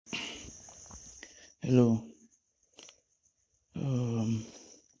Hello, um,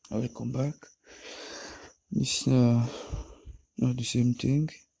 welcome back. It's not the same thing,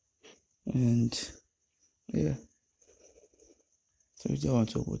 and yeah. So what I want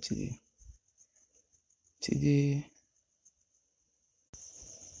to talk about today. Today,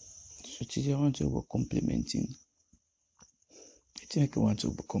 today I want to talk about complimenting. I think I want to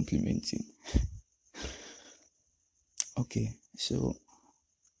talk about complimenting. Okay, so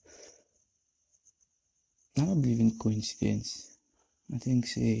I don't believe in coincidence. I think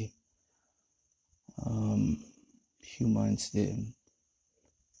um humans them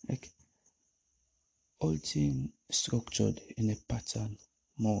like all things structured in a pattern,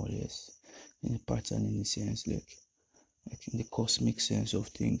 more or less, in a pattern in a sense like in the cosmic sense of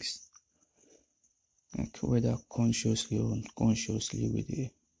things. Like whether consciously or unconsciously we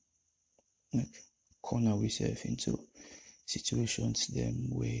dey like corner ourselves into situations them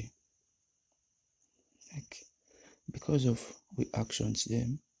where like because of we actions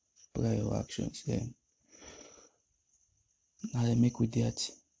them, prior actions them, now they make with that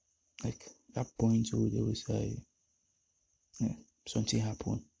like that point where they will say yeah, something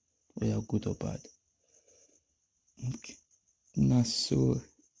happen, whether good or bad. Okay. Now so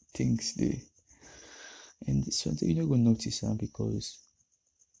things they and something you not gonna notice because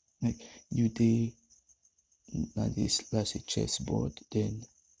like you dey na this like a chessboard then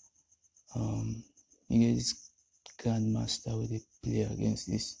you get this grandmaster wey dey play against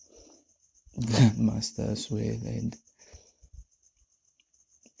this grandmaster as well and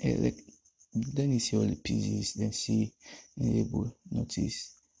like then you see all the pieces then see and able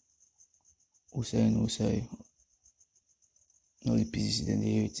notice Osai and Osai all the pieces then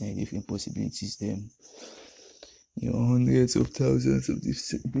they everything different possibilities then hundreds of thousands of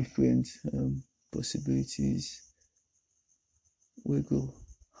different possibilities will go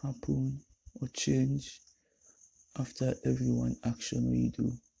happen or change after every one action we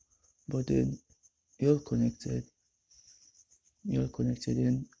do, but then you're connected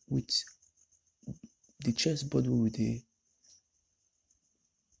in with the chessboard wey we dey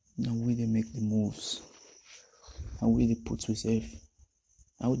na we dey make the moves and we dey put ourselves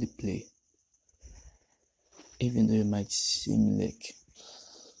and we dey play, even though it might seem like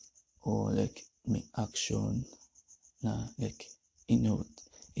or like my action na like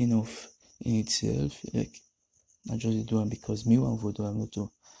enough in itself, like I just dey do am because me wan for do am not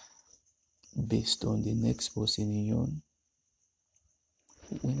to based on the next person in yon.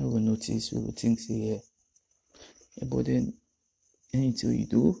 We no go notice, we go think say yeah, but then anything you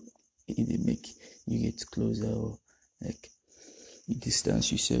do it dey make you get closer or like you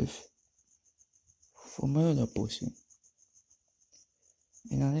distance yourself from another person.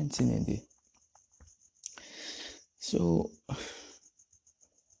 And another thing in there. So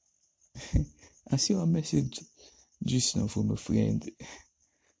I see one message just now from a friend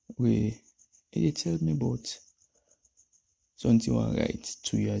where he tell me about something I write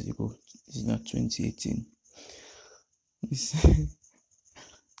 2 years ago. It's not 2018.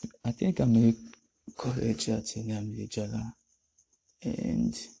 I think I'm a college at Jala,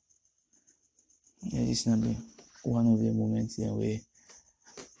 and yeah, this not be one of the moments there where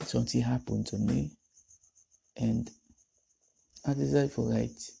something happened to me and I decided for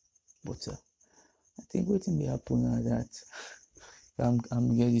write, but I think waiting may happen now that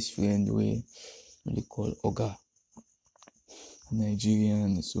I'm get this friend where they call Oga,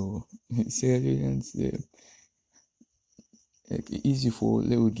 Nigerian, so Nigerians like easy for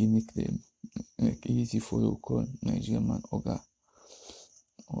little Guinea them, like easy for local Nigerian man Oga,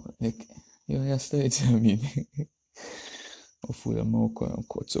 or like you understand what I mean? Or for the more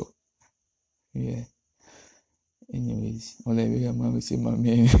quote yeah. Anyways, all I really man we say my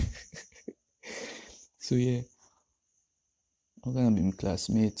man. So yeah, I'm gonna be my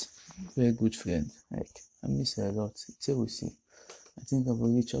classmate, very good friend. Like I miss her a lot. Say we see. I think I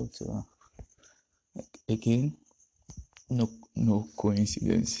will reach out to her. Like again, no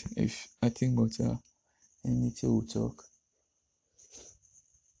coincidence. If I think about her, anything we'll talk.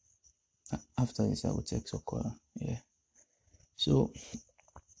 After this, I will text or call her. Yeah. So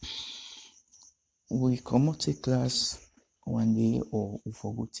we come out take class one day or we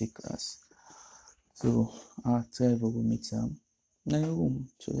forgot take class. So I try to go meet them in a room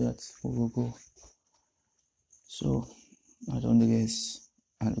so that we will go. So I don't guess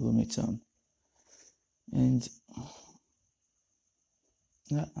and go meet them. And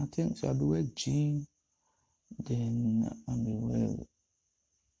I think so I'll be wearing jean, then I'll be wearing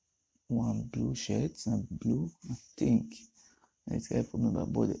one blue shirt and blue, I think. Let's try to remember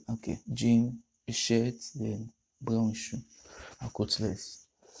body. Okay, jean, a shirt, then brown shoe, and cutlass.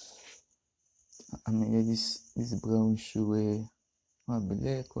 I mean, yeah, this brown shoe where I be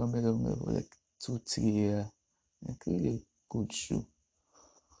like, I be long for like 2-3 years. Like really good shoe.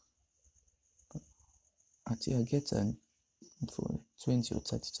 I think I get an for 20 or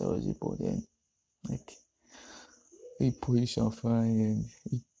 30,000, but then like the position fine and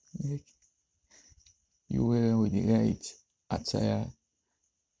like you wear with the right attire,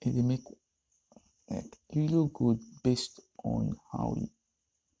 it dey make like you look good based on how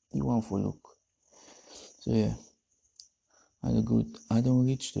you want to look. So yeah, I don't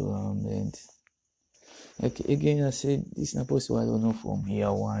reach to and like again I said this na post I don't know from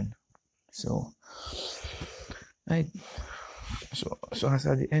year one. So I so as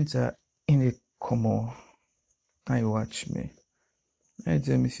I dey enter in the common, I watch me. I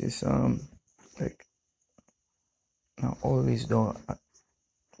tell me say some like I always don't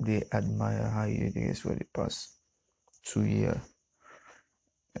they admire how you dress for the past 2 years.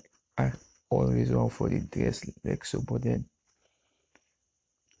 I always want for the dress like so, but then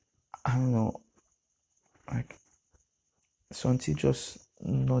I don't know, like something just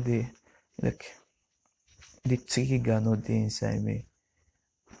not the like the trigger not there inside me.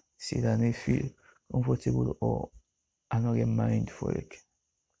 See that I feel comfortable or I not get mind for like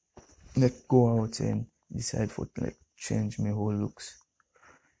go out and decide for like change my whole looks.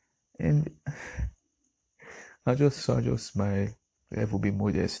 And I just smile. Life will be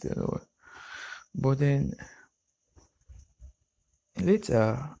modest, you know. But then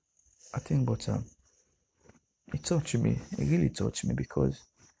later I think but it touched me. It really touched me because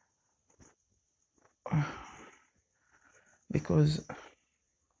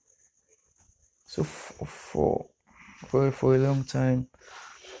so for a long time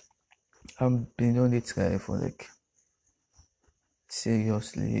I've been on this guy for like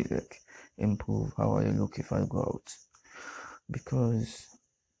seriously like improve how I look if I go out, because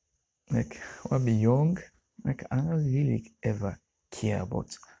like when I be young, like I don't really ever care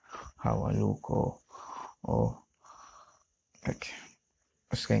about how I look or like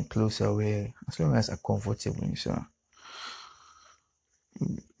just getting closer where as long as I'm comfortable inside.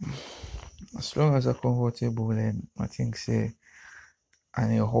 As long as I'm comfortable, then I think say I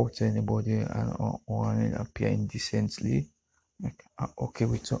don't hurt anybody and or I appear indecently. Like I'm okay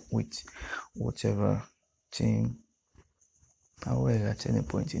with whatever thing I wear at any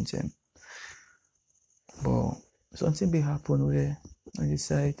point in time. But something be happen where I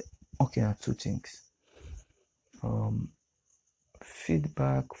decide okay, I have two things.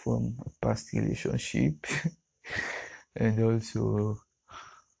 Feedback from a past relationship and also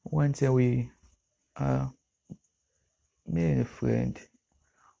one time me and a friend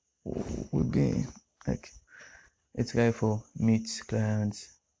we been like a try for meet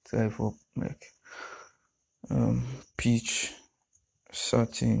clients, try for like pitch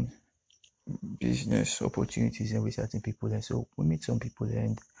certain business opportunities and with certain people, and so we meet some people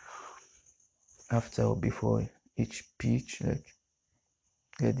and after or before each pitch like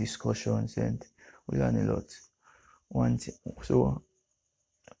get discussions and we learn a lot. So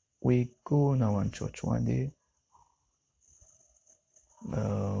we go now one church one day,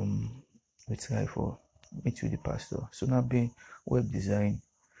 we try for meet with the pastor. So now be web design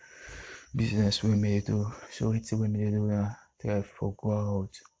business we may do. So it's we may do now try for go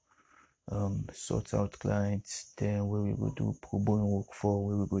out, sort out clients, then where we will do pro bono work for,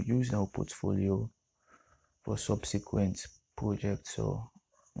 where we will use our portfolio for subsequent projects or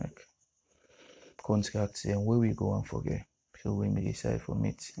like contracts, and where we go and forget. So we may decide for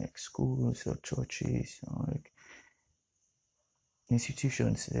meet like schools or churches or like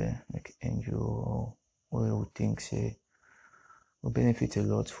institutions there, like NGO or where we think say will benefit a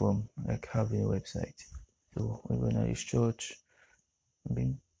lot from like having a website. So we're gonna use church,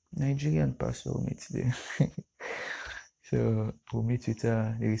 being Nigerian pastor will meet there. So we'll meet with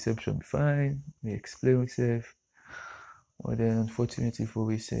her, the reception be fine, we explain ourselves. But then unfortunately for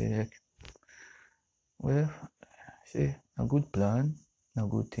we say like well say a good plan, a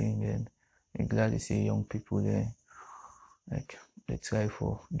good thing, and I'm glad to see young people there like they try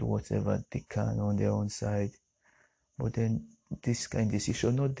for do whatever they can on their own side. But then this kind of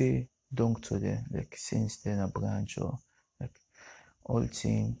decision not they dunk to them like since then a branch or like all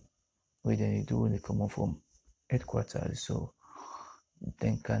thing where they do when they come up from headquarters, so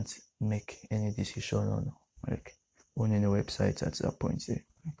they can't make any decision on like on any website at that point. Say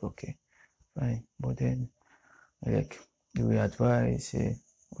like okay, fine. But then like we advise say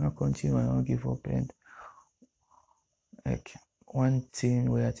we continue and not give up, and like one thing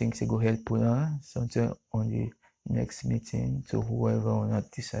where I think they go help something on the next meeting to whoever will not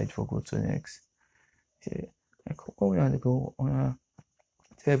decide for go to next. Say like what we want to go on a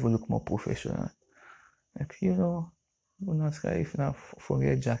try to look more professional. like not if not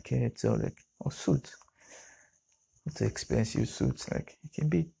forget jackets or suits. It's expensive suits. Like it can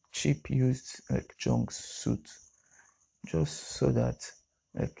be cheap used junk suits, just so that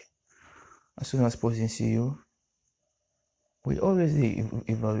like as soon as person see you, we always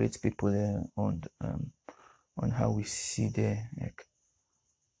evaluate people on how we see the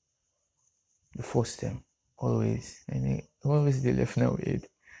first time always, and always the left now with.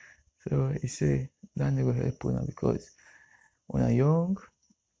 So he say that will help now because when I'm young,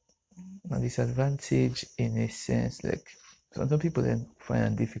 a disadvantage in a sense like some people then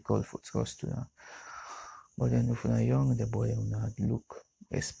find it difficult for trust to now. But then if you're young, the boy will not look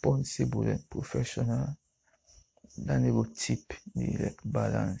responsible and professional, then they will tip the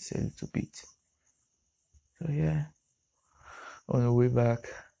balance a little bit. So yeah, on the way back,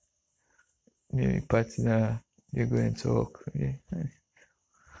 maybe partner, they go and talk. Yeah.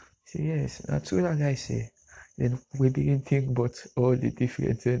 So yes, that's what I say. Then we begin to think about all the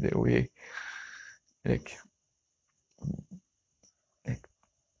different the way like like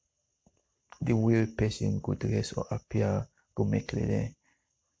the way person go dress or appear go make like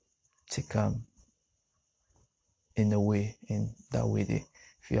take in a way in that way they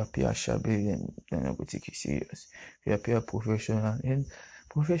if you appear shabby then I go take you serious. If you appear professional and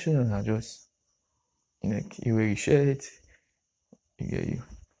professional are just like you wear your shirt, you get you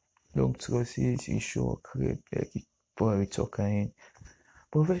long trousers, you show crap, like you probably talking.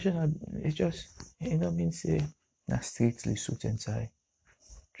 Professional it's just mean say not strictly suit and tie.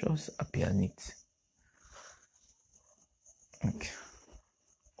 Just appear neat. Like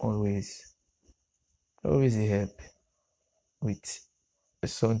always help with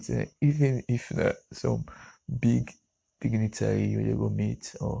something, even if not some big dignitary you go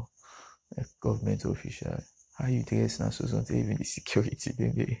meet or a government official. How you dress now, so something even the security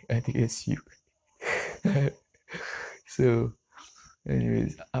then they address you. So,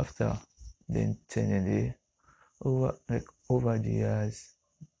 anyways, after then 10 a day, over the years,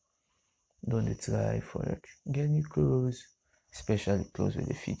 don't they try for get new clothes, especially clothes where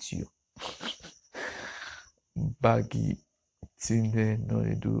they fit you. Baggy thing then no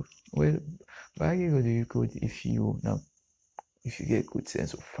they do. Well, baggy go do good if you get good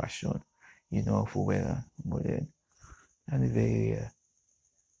sense of fashion, for wear, but then and very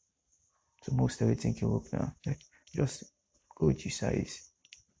so most everything can work now. Just go with your size.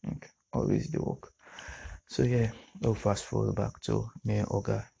 Always the work. So yeah, I'll fast forward back to me and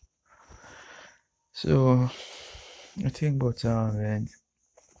Oga. So I think about and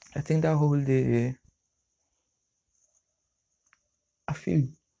I think that whole day I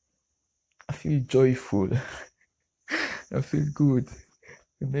feel joyful. I feel good.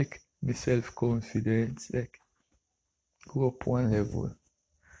 I make myself confident, go up one level.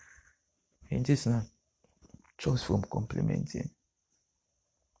 And just not just from complimenting.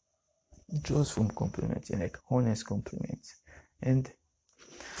 Like honest compliments. And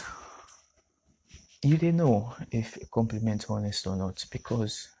you didn't know if a compliment honest or not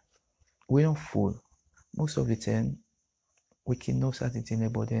because we don't fool. Most of the time we can know certain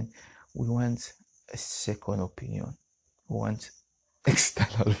things, but then we want a second opinion. We want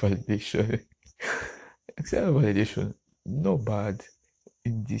external validation. External validation, no bad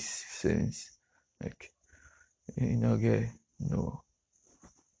in this sense. Like get no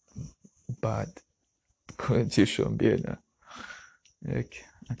bad connotation behind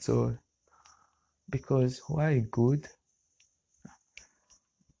at all. Because why good?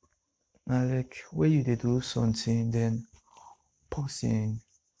 Now when you do something then person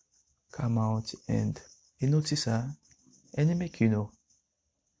come out and you notice her and they make and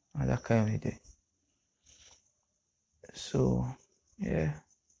that kind of day. So yeah,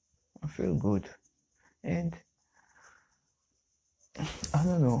 I feel good. And I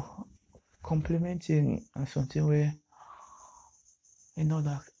don't know, complimenting something where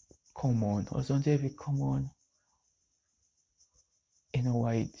that common or something very common in a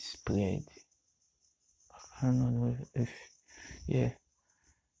widespread. I don't know if yeah,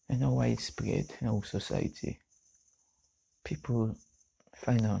 in a widespread in our society. People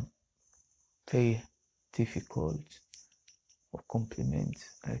find out very difficult or compliment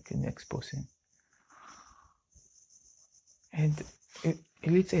the next person. And it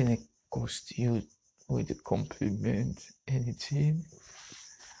literally cost you with the compliment anything.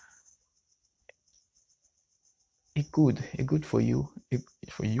 It good for you.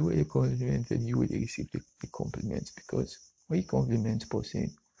 For you a compliment and you will receive the compliment because when you compliment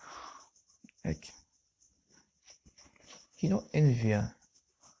person, envy.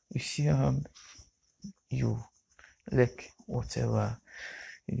 You see you whatever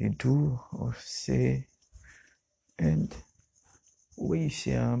you do or say And when you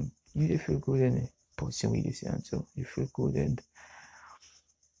see you feel good and posting with you see so you feel good and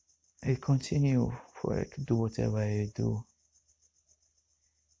I continue for like do whatever I do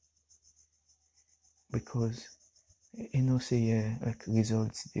because say yeah like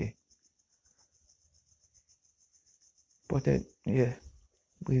results there. But yeah,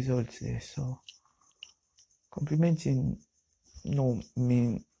 results there. So complimenting no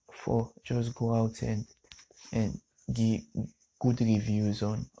mean for just go out and give good reviews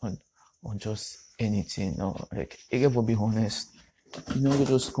on just anything or like you gotta be honest. You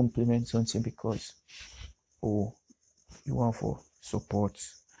just compliment something because oh you want for support.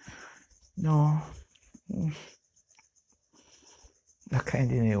 No, that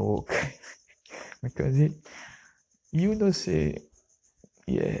kind of work because say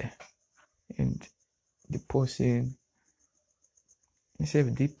yeah and the person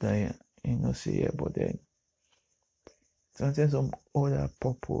instead deep down say yeah but then sometimes some other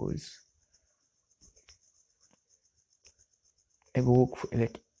purpose it go work for,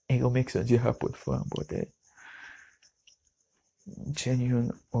 like it go make something happen for him but then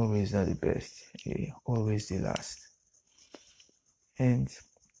genuine always not the best always the last and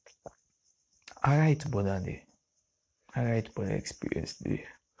alright but the experience the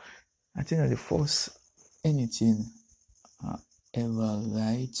I think that the first anything ever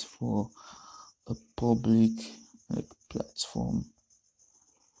write for a public like platform.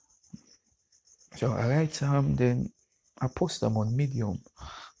 So I write then I post them on Medium.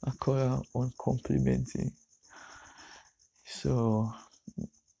 I call her on complimenting. So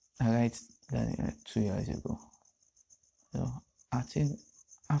I write that 2 years ago. So I think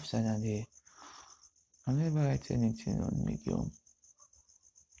after that day, I never write anything on Medium.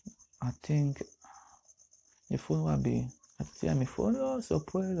 I think the phone will be I tell me follow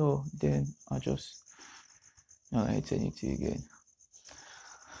support then I just not write anything again.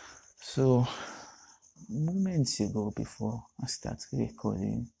 So moments ago before I start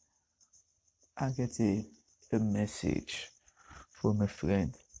recording, I get a message from a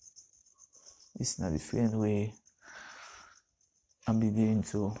friend. It's not the friend way I'm beginning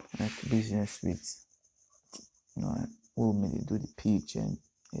to like business with. Who made do the pitch and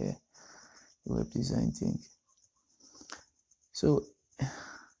yeah, the web design thing. So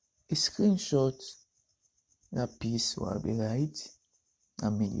a screenshot that piece will be right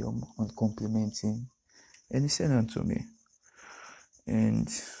a Medium on complimenting and he sent it to me. And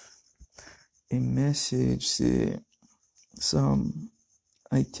a message say Sam,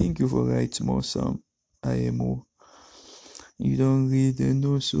 I think you will write more Sam IMO. You don't read and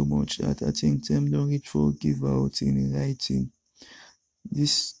know so much that I think them don't read for give out in writing.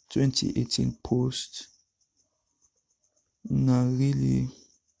 This 2018 post na really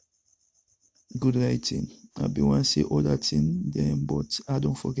good writing. I be want say other thing them, but I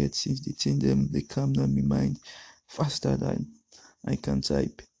don't forget since the thing them they come down my mind faster than I can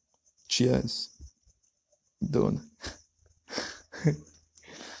type. Cheers. Done.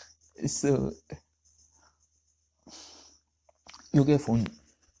 So you get phone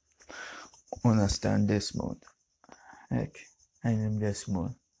understand Desmond. Like I name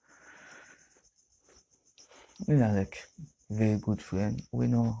Desmond. We are like very good friend. We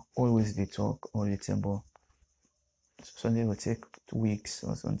know always they talk all the time, but Sunday will take 2 weeks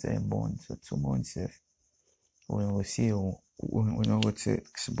or something months or 2 months if when we see we know what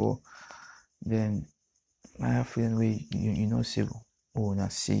takes but then I have friend we say na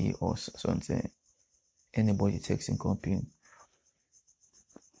see or something anybody takes in company.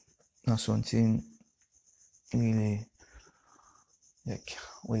 Now something really like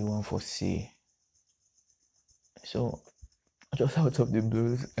what you want for see. So just out of the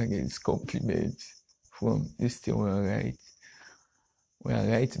blues against compliments from this thing where I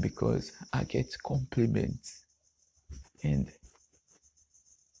write because I get compliments and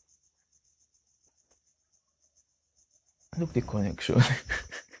look the connection.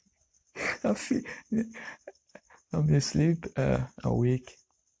 I feel I'm asleep, awake,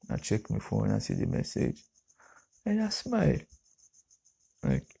 I check my phone, I see the message and I smile.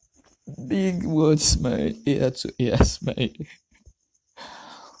 Like big word smile, ear to ear smile.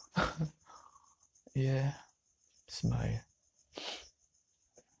 Yeah, smile.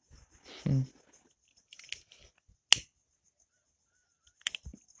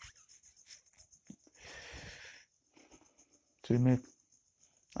 So I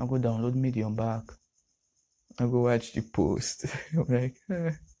go download Medium back. I go watch the post. I'm like,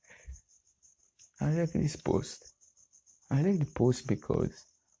 I like this post. I like the post because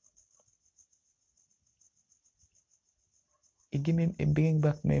it bring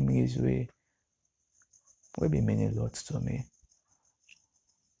back memories where will be mean a lot to me.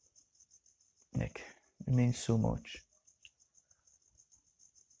 Like, it means so much.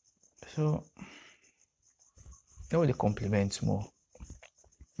 So, now the compliments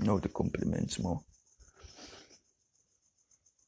more.